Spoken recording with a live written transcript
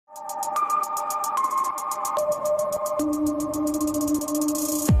Hello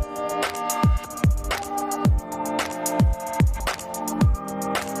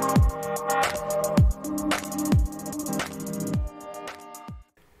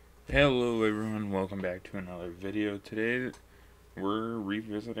everyone, welcome back to another video. Today we're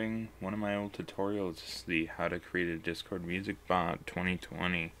revisiting one of my old tutorials, the How to Create a Discord Music Bot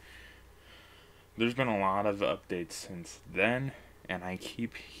 2020. There's been a lot of updates since then, and I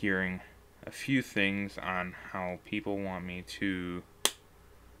keep hearing a few things on how people want me to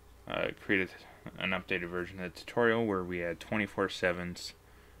create an updated version of the tutorial where we had 24/7s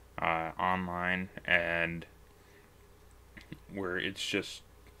online, and where it's just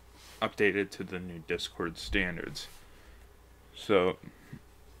updated to the new Discord standards. So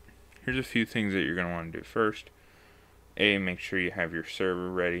here's a few things that you're going to want to do first. Make sure you have your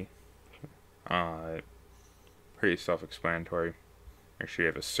server ready. Pretty self-explanatory. Make sure you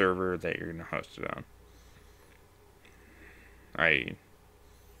have a server that you're going to host it on.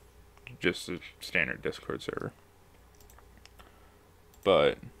 Just a standard Discord server.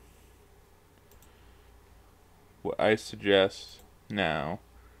 But what I suggest now,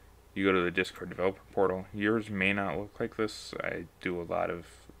 you go to the Discord developer portal. Yours may not look like this. I do a lot of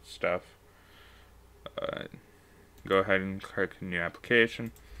stuff. Go ahead and click new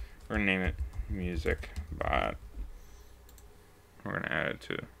application. We're going to name it Music Bot. We're going to add it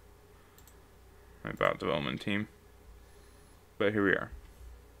to my bot development team. But here we are.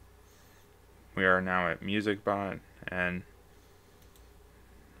 We are now at Music Bot, and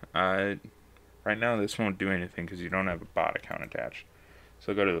right now this won't do anything because you don't have a bot account attached.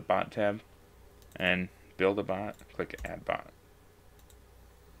 So go to the bot tab and build a bot, click add bot.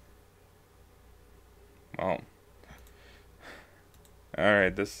 Well,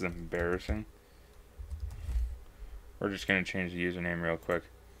 alright, this is embarrassing. We're just going to change the username real quick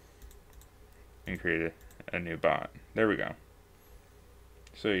and create a new bot. There we go.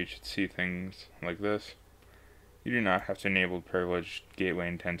 So you should see things like this. You do not have to enable privileged gateway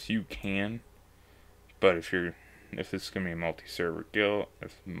intents. You can, but if this is going to be a multi-server guild,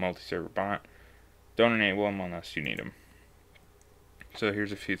 multi-server bot, don't enable them unless you need them. So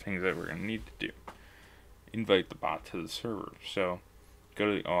here's a few things that we're going to need to do. Invite the bot to the server. So go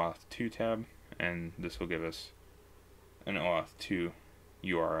to the OAuth 2 tab, and this will give us an OAuth 2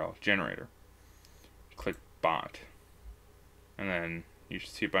 URL generator. Click bot, and then you should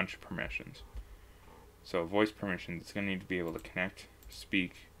see a bunch of permissions. So voice permissions, it's going to need to be able to connect,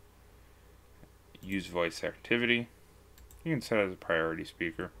 speak, use voice activity. You can set it as a priority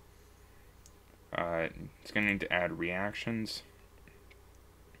speaker. It's going to need to add reactions.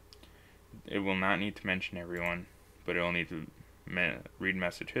 It will not need to mention everyone, but it will need to read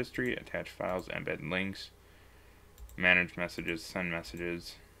message history, attach files, embed links, manage messages, send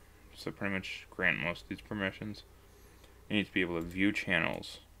messages. So pretty much grant most of these permissions. It needs to be able to view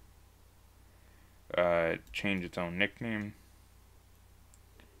channels, change its own nickname,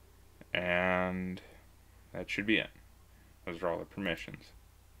 and that should be it. Those are all the permissions.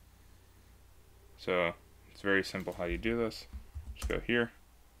 So it's very simple how you do this. Just go here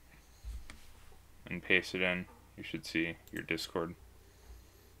and paste it in. You should see your Discord.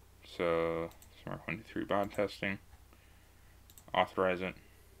 So Smart123 bot testing. Authorize it.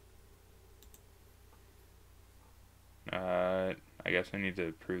 I guess I need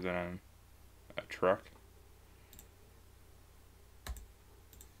to prove that I'm a truck.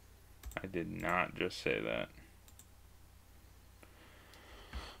 I did not just say that.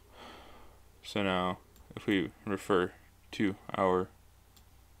 So now, if we refer to our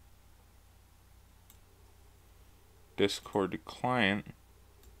Discord client,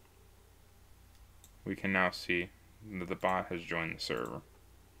 we can now see that the bot has joined the server.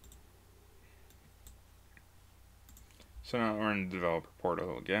 So now we're in the developer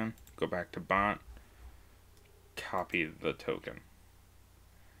portal again. Go back to bot, copy the token.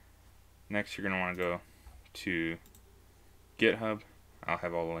 Next, you're going to want to go to GitHub. I'll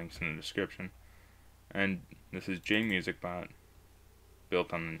have all the links in the description. And this is JMusicBot,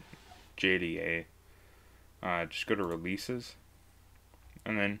 built on JDA. Just go to releases,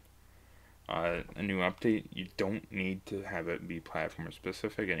 and then a new update. You don't need to have it be platform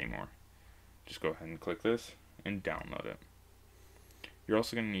specific anymore. Just go ahead and click this and download it. You're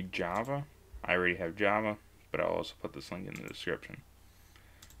also going to need Java. I already have Java, but I'll also put this link in the description.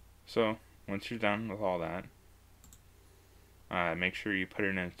 So once you're done with all that, make sure you put it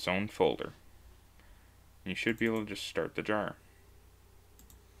in its own folder. You should be able to just start the jar.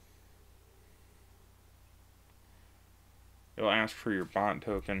 It'll ask for your bot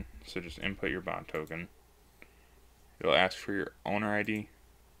token, so just input your bot token. It'll ask for your owner ID,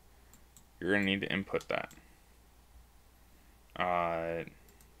 you're going to need to input that.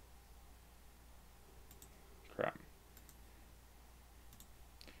 Crap.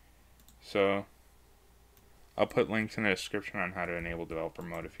 So, I'll put links in the description on how to enable developer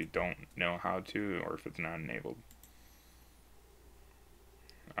mode if you don't know how to, or if it's not enabled.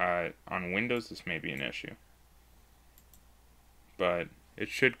 On Windows, this may be an issue, but it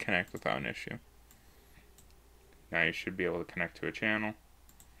should connect without an issue. Now you should be able to connect to a channel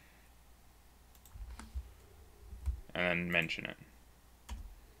and then mention it.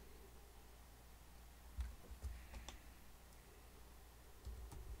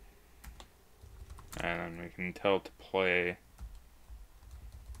 And we can tell it to play.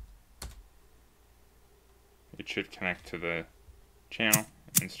 It should connect to the channel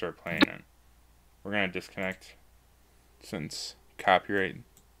and start playing it. We're going to disconnect since copyright,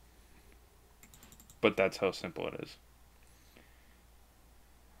 but that's how simple it is.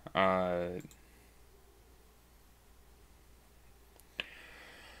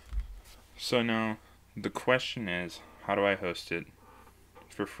 So now the question is, how do I host it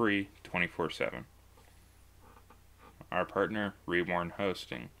for free 24/7? Our partner, Reborn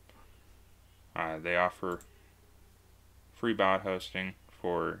Hosting, they offer free bot hosting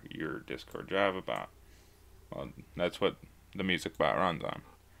for your Discord Java bot. Well, that's what the music bot runs on.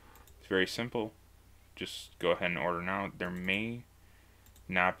 It's very simple. Just go ahead and order now. There may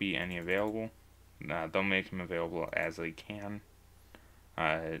not be any available. They'll make them available as they can.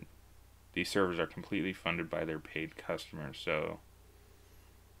 These servers are completely funded by their paid customers, so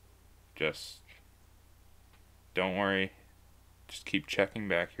just don't worry. Just keep checking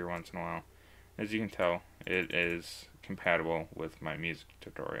back here once in a while. As you can tell, it is compatible with my music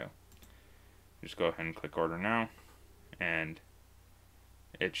tutorial. Just go ahead and click order now, and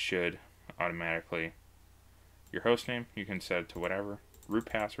it should automatically, your host name, you can set it to whatever. Root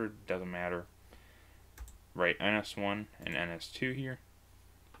password, doesn't matter. Write NS1 and NS2 here.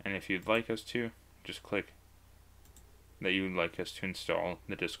 And if you'd like us to, just click that you would like us to install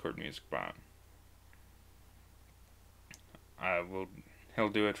the Discord music bot. He'll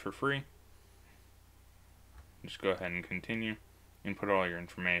do it for free. Just go ahead and continue and put all your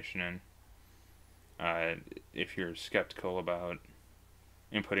information in. If you're skeptical about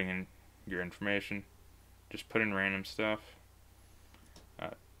inputting in your information, just put in random stuff.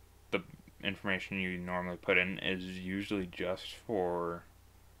 The information you normally put in is usually just for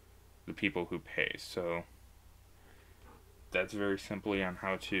the people who pay. So that's very simply on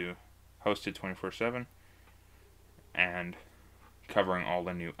how to host it 24/7 and covering all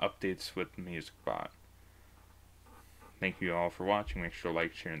the new updates with the music bot. Thank you all for watching. Make sure to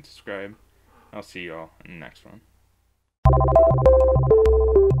like, share, and subscribe. I'll see you all in the next one.